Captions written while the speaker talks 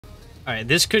Alright,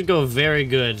 this could go very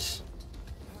good. This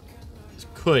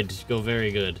could go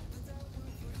very good.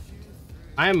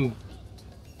 I'm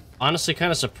honestly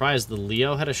kind of surprised the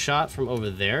Leo had a shot from over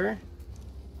there.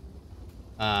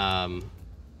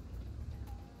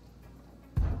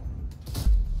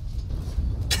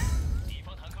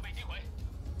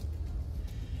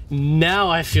 Now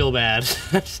I feel bad.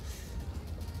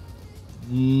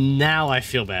 Now I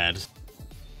feel bad.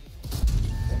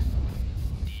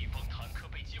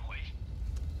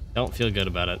 Don't feel good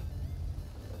about it.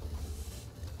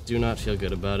 Do not feel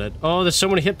good about it. Oh, there's so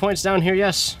many hit points down here,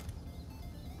 yes.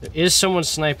 There is someone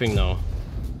sniping, though.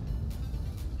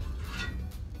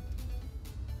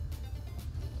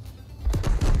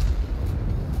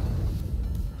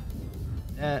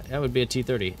 That would be a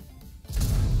T-30.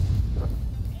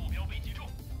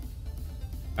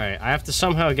 Alright, I have to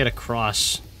somehow get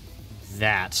across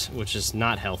that, which is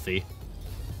not healthy.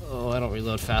 Oh, I don't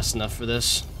reload fast enough for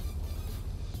this.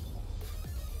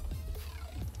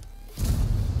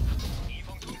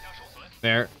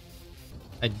 Fair.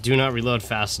 I do not reload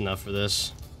fast enough for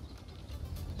this.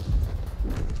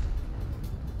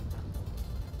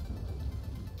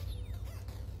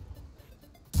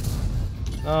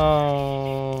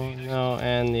 Oh, no,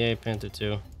 and the A-Panther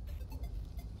too.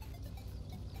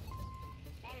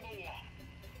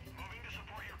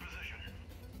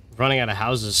 Running out of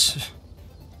houses.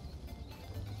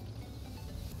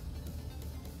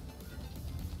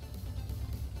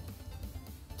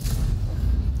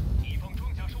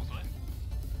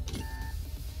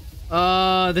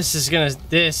 This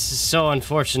is so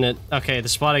unfortunate. Okay, the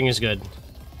spotting is good.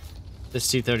 This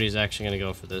T-30 is actually gonna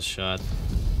go for this shot.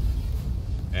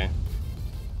 Okay.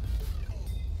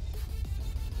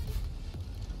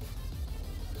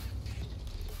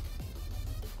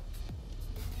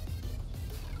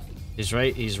 He's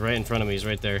right in front of me, he's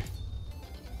right there.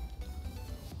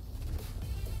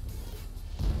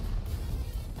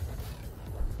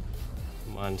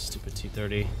 Come on, stupid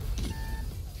T-30.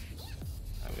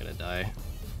 I'm gonna die.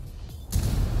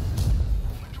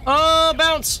 Oh,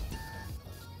 bounce!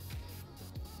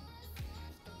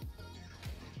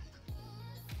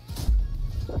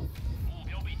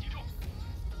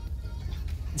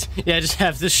 Yeah, just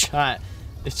have this shot.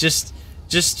 It's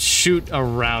just shoot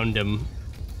around him.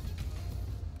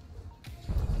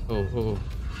 Oh, oh.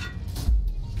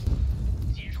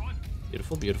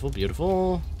 Beautiful, beautiful,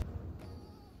 beautiful.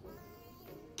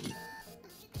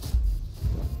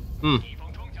 Hmm.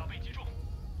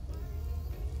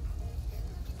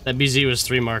 That BZ was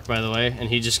 3 mark, by the way, and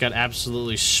he just got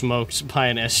absolutely smoked by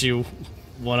an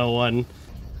SU-101.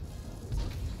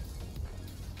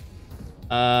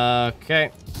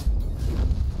 Okay.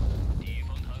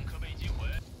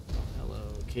 Hello,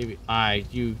 KB.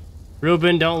 You...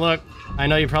 Ruben, don't look. I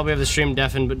know you probably have the stream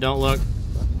deafened, but don't look.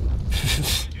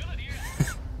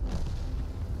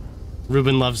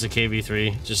 Ruben loves the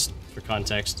KB3, just for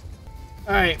context.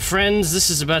 Alright, friends, this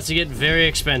is about to get very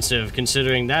expensive,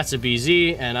 considering that's a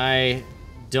BZ, and I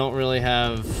don't really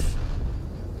have...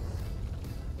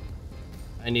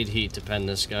 I need heat to pen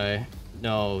this guy.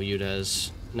 No,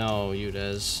 Udez. No,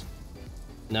 Udez.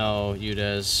 No,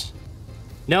 Udez.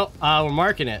 No, we're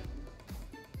marking it.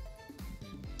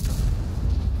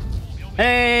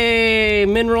 Hey!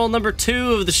 Min roll number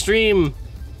 2 of the stream!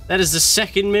 That is the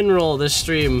second min roll this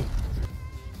stream.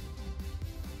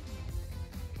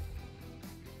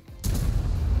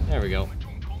 There we go.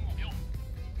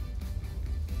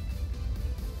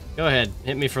 Go ahead,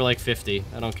 hit me for like 50.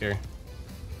 I don't care.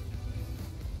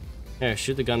 Here,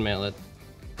 shoot the gun mantlet.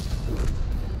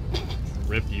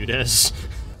 Rip Udez.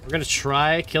 We're gonna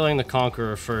try killing the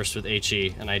Conqueror first with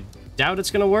HE, and I doubt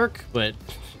it's gonna work, but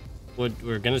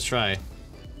we're gonna try.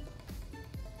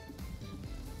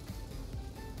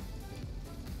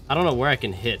 I don't know where I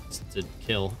can hit to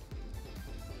kill.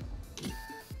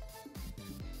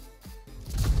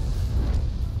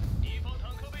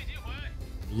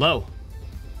 Low.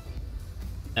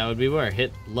 That would be where.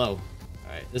 Hit low.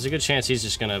 Alright, there's a good chance he's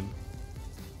just gonna...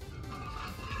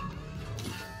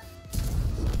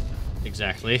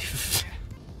 Exactly.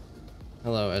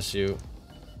 Hello, SU.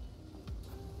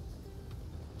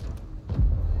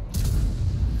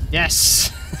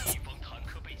 Yes!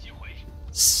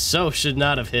 So should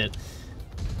not have hit.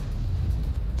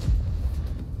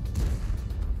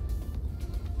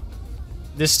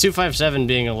 This 257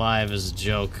 being alive is a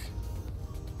joke.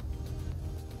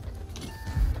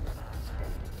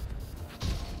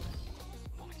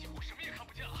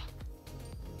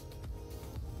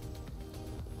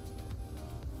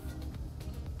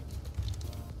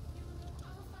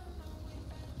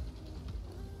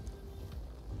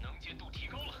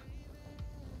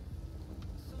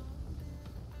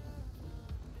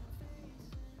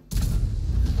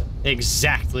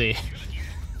 Exactly.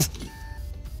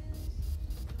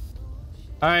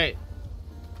 Alright.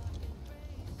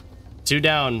 2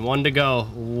 down, 1 to go.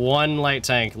 1 light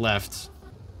tank left.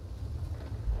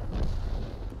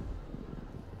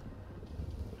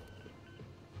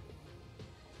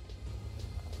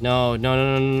 No, no,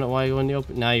 no, no, no. Why are you in the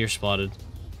open? Now you're spotted.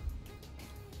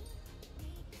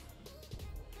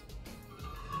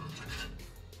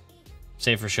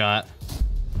 Safer shot.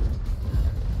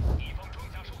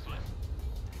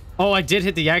 Oh, I did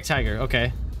hit the Yak Tiger.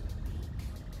 Okay.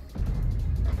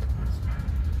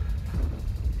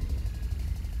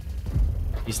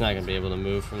 He's not gonna be able to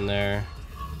move from there.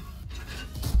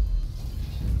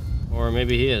 Or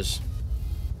maybe he is.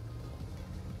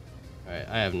 Alright,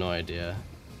 I have no idea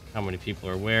how many people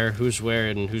are where,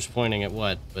 and who's pointing at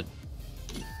what, but...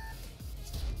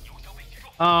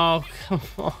 Oh, come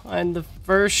on. The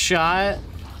first shot?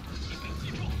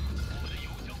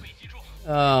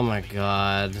 Oh my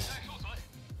god.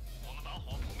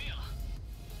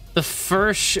 The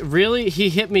first... Really? He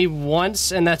hit me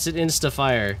once and that's an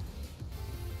insta-fire.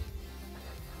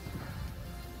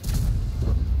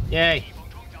 Yay.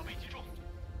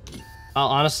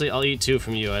 Honestly, I'll eat 2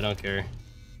 from you. I don't care.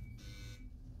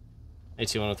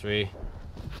 AT-103.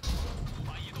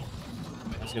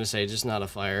 I was gonna say, just not a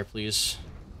fire, please.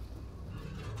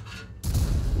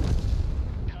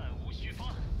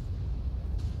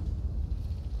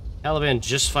 Taliban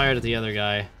just fired at the other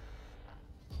guy.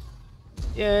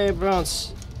 Yay,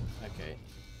 Browns. Okay.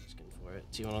 Asking for it.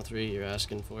 T-103, you're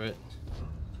asking for it.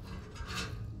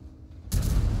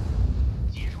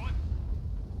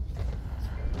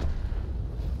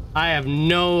 I have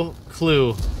no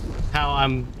clue how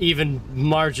I'm even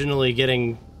marginally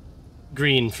getting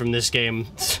green from this game.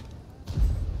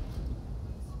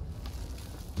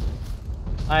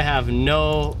 I have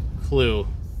no clue.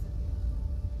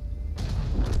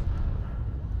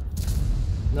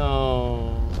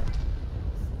 No.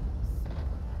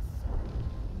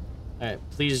 Alright,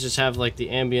 please just have like the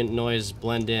ambient noise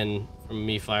blend in from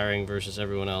me firing versus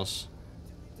everyone else.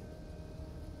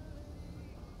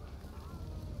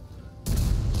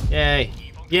 Yay.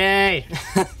 Yay!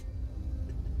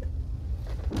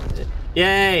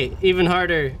 Yay! Even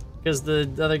harder, because the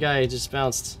other guy just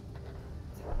bounced.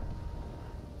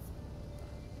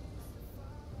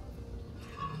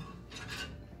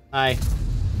 Hi.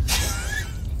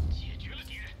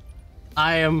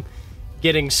 I am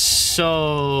getting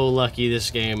so lucky this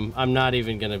game. I'm not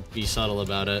even gonna be subtle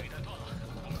about it.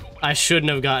 I shouldn't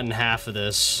have gotten half of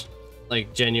this.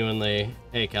 Like, genuinely.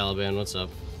 Hey, Caliban, what's up?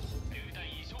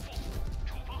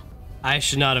 I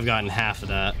should not have gotten half of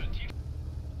that.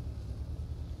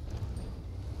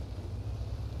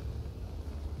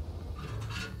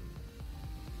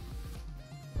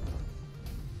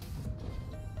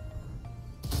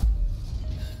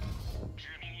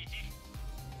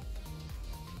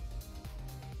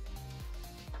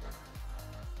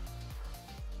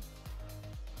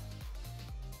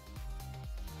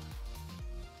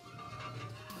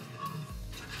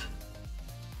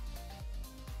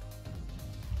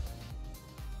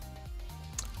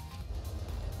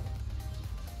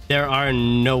 There are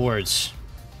no words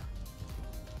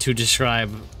to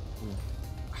describe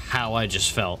how I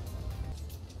just felt.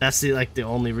 That's the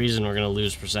only reason we're gonna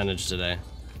lose percentage today.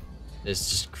 It's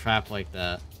just crap like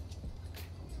that.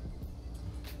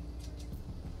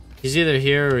 He's either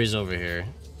here or he's over here.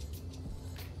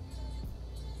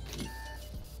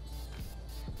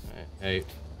 Alright, hey.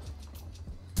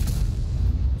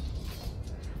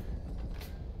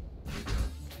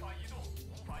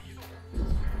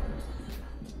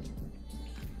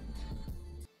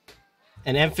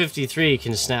 An M53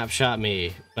 can snapshot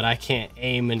me, but I can't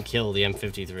aim and kill the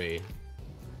M53.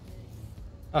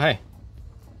 Oh, hey.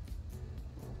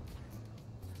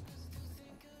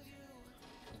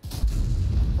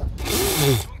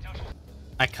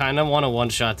 I kind of want to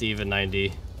one-shot the even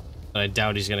 90, but I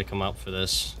doubt he's going to come up for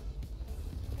this.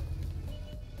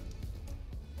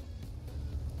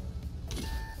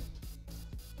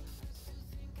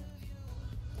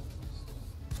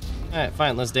 Alright,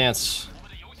 fine, let's dance.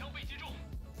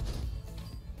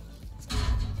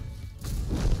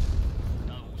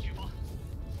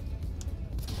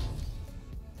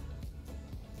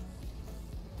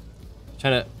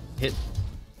 Trying to hit.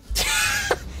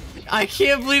 I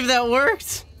can't believe that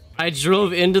worked. I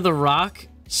drove into the rock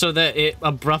so that it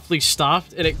abruptly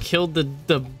stopped and it killed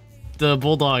the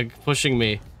bulldog pushing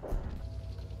me.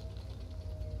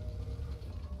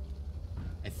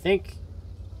 I think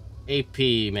AP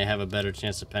may have a better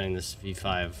chance of penning this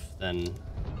V5 than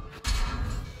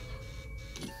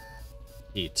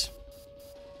Heat.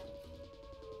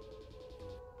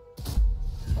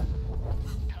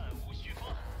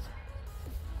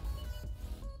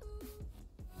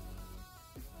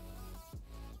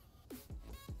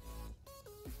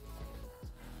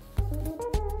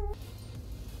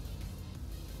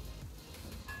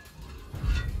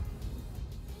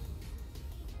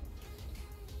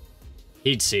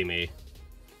 He'd see me.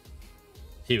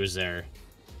 He was there.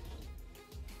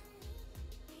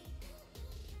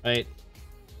 Right.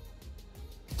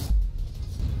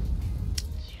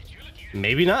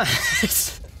 Maybe not.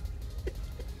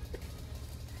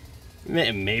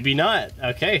 Maybe not.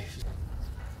 Okay.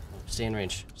 Stay in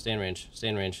range. Stay in range. Stay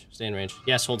in range. Stay in range.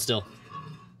 Yes, hold still.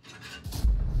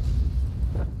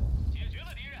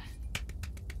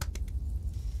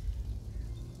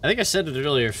 I think I said it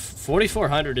earlier.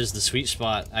 4,400 is the sweet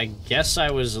spot. I guess I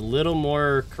was a little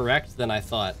more correct than I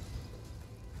thought.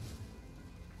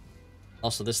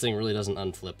 Also, this thing really doesn't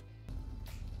unflip.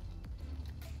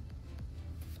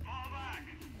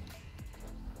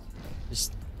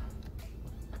 Just...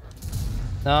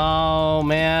 Oh,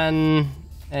 man.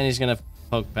 And he's gonna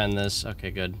poke pen this. Okay,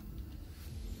 good.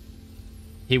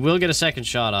 He will get a second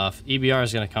shot off. EBR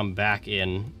is gonna come back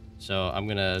in. So I'm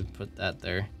gonna put that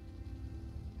there.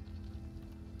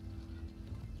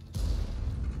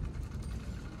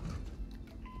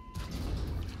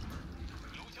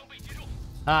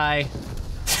 Hi.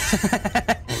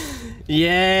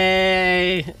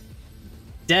 Yay!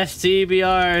 Death to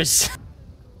EBRs.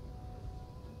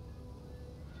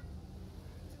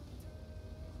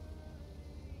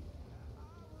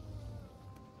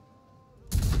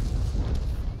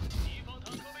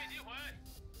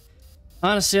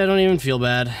 Honestly, I don't even feel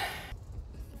bad.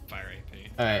 Fire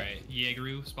AP. Alright.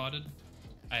 Jaegeru spotted.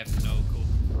 I have no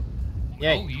clue.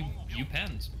 Yay. Oh, you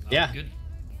penned. That Yeah. was good.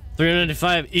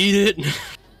 395, eat it!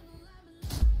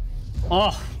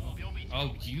 Oh!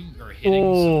 Oh, you are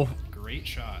hitting some great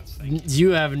shots. Thank you. You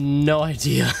have no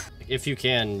idea. If you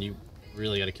can, you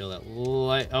really gotta kill that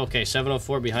light. Okay,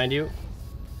 704 behind you.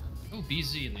 Oh,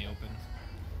 BZ in the open.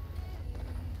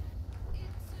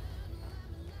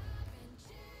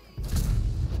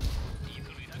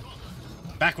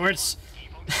 Backwards!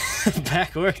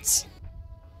 Backwards!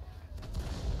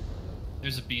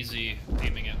 There's a BZ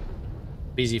aiming it.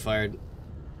 BZ fired.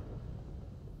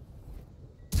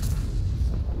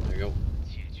 There you go.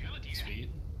 Sweet.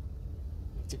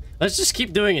 Let's just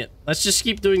keep doing it. Let's just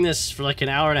keep doing this for like an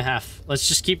hour and a half. Let's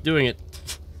just keep doing it.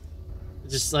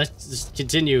 Let's just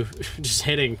continue just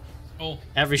hitting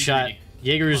every shot.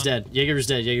 Jaeger's dead. Jaeger's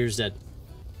dead. Jaeger's dead.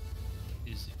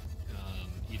 Is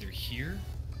either here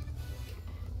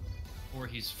or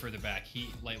he's further back. He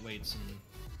lightweight's in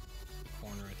the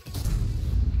corner, I think.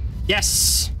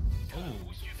 Yes! Oh,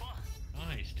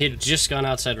 nice. He had just gone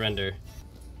outside render.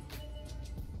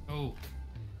 Oh.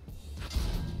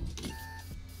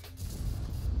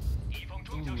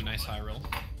 Ooh, nice high roll.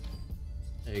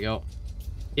 There you go.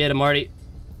 Get him, Marty.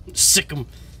 Sick him.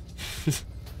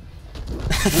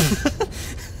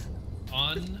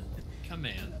 On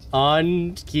command.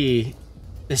 On key.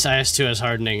 This IS-2 has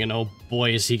hardening, and oh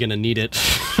boy, is he gonna need it.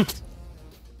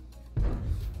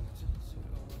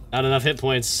 Not enough hit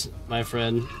points, my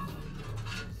friend.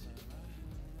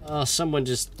 Oh, someone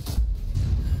just...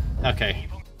 Okay.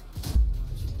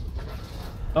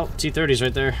 Oh, T-30's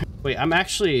right there. Wait, I'm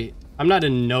not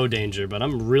in no danger, but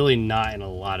I'm really not in a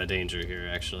lot of danger here,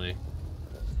 actually.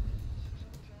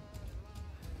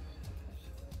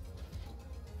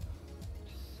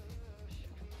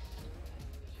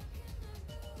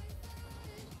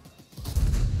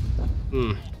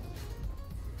 Hmm.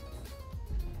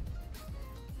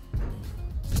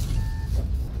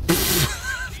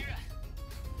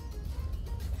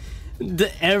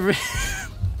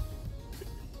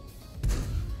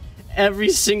 Every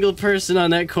single person on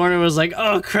that corner was like,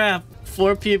 oh crap,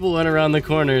 4 people went around the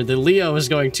corner. The Leo was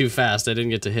going too fast. I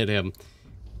didn't get to hit him.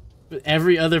 But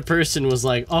every other person was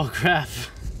like, oh crap.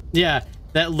 Yeah,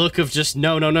 that look of just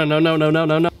no.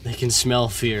 They can smell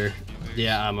fear.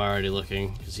 Yeah, I'm already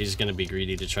looking, because he's gonna be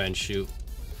greedy to try and shoot.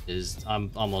 I'm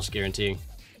almost guaranteeing.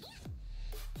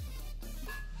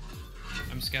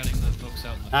 I'm scouting the folks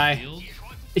out in the field.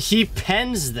 He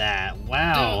pens that.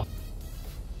 Wow.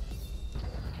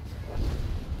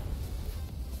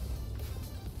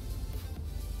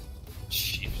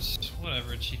 Chiefs,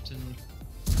 whatever, chieftain.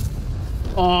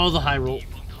 Oh, the high roll.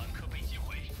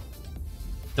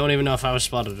 Don't even know if I was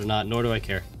spotted or not, nor do I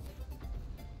care.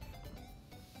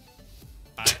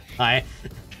 Hi.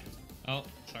 Oh,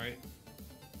 sorry.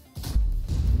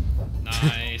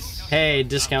 Nice. Hey,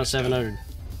 discount 700.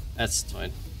 That's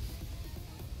fine.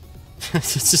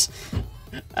 It's just,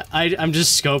 I'm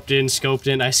just scoped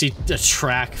in. I see a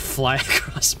track fly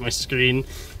across my screen.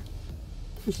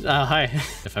 Hi.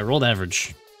 If I rolled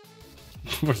average,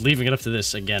 we're leaving it up to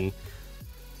this again.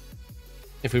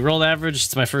 If we rolled average,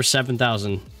 it's my first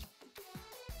 7,000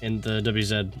 in the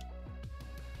WZ.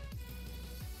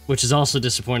 Which is also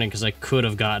disappointing because I could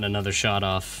have gotten another shot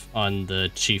off on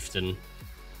the chieftain.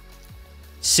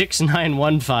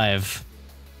 6915.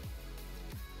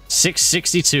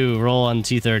 662 roll on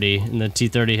T30, and the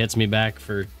T30 hits me back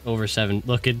for over 7.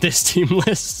 Look at this team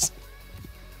list.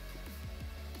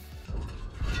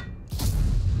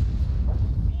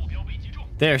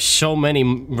 There are so many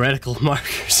reticle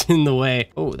markers in the way.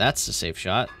 Oh, that's a safe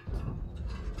shot.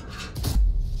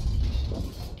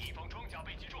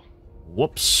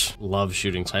 Whoops. Love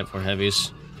shooting Type 4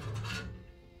 heavies.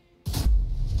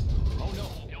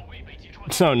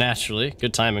 So naturally,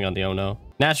 good timing on the oh no.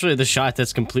 Naturally, the shot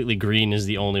that's completely green is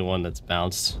the only one that's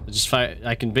bounced.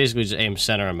 I can basically just aim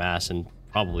center of mass and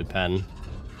probably pen.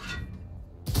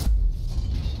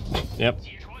 Yep.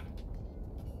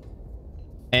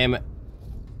 Aim.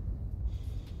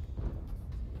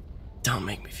 Don't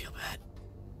make me feel bad.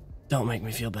 Don't make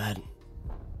me feel bad.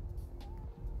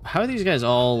 How are these guys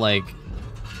all like...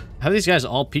 How are these guys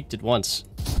all peaked at once?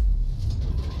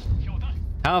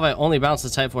 How have I only bounced the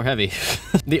Type 4 heavy?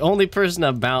 The only person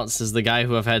I've bounced is the guy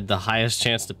who I've had the highest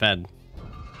chance to pen.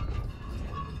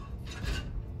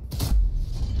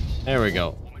 There we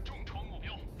go.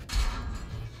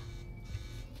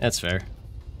 That's fair.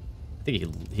 I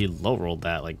think he low rolled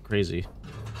that like crazy.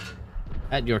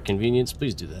 At your convenience,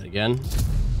 please do that again.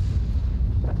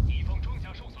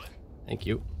 Thank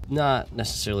you. Not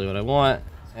necessarily what I want.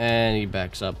 And he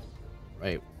backs up.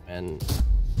 Right. And...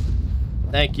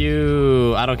 Thank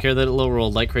you! I don't care that it low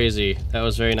rolled like crazy. That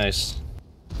was very nice.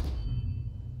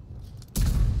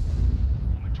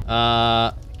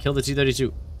 Kill the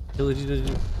T-32. Kill the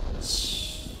T-32.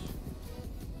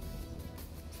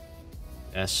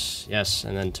 Yes, yes,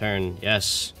 and then turn.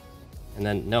 Yes. And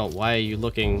then, no, why are you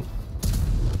looking...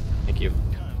 Thank you.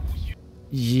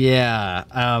 Yeah,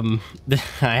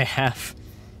 I have...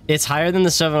 It's higher than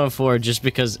the 704 just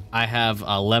because I have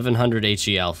 1100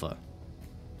 HE alpha.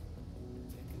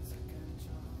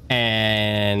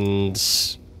 And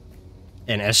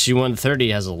an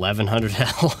SG-130 has 1100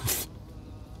 health.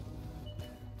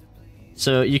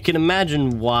 So you can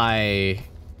imagine why...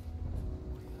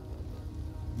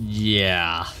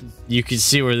 Yeah, you can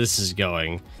see where this is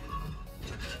going.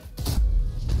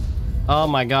 Oh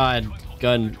my god,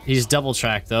 gun. He's double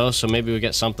tracked though, so maybe we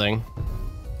get something.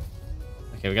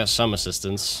 Okay, we got some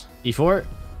assistance. E4?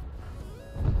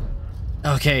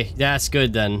 Okay, that's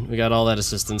good then. We got all that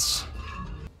assistance.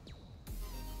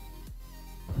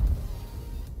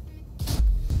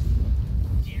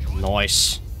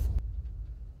 Nice.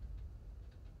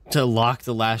 To lock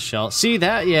the last shell. See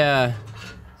that? Yeah.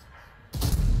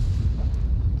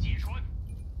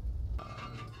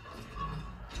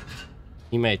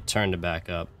 He may turn to back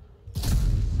up.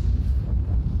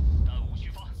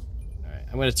 Alright,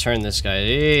 I'm gonna turn this guy.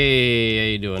 Hey, how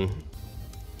you doing?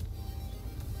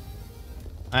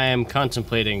 I am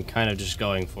contemplating kind of just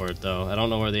going for it though. I don't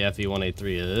know where the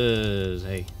FE-183 is.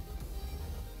 Hey.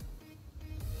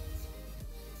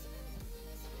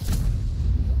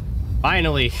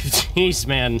 Finally! Jeez,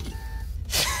 man.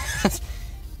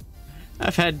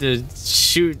 I've had to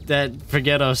shoot that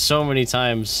Forgetto so many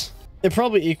times. It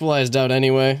probably equalized out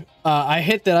anyway. I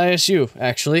hit that ISU,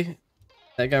 actually.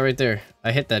 That guy right there.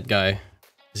 I hit that guy.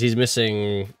 'Cause he's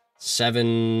missing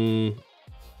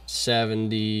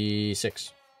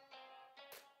 776.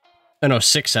 Oh no,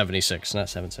 676, not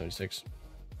 776.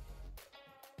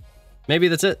 Maybe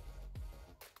that's it.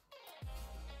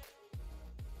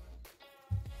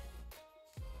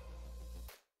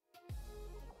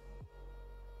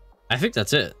 I think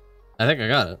that's it. I think I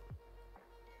got it.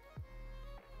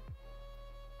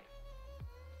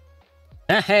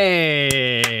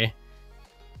 Hey!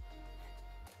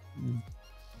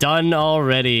 Done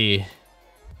already.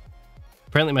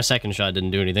 Apparently my second shot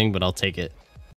didn't do anything, but I'll take it.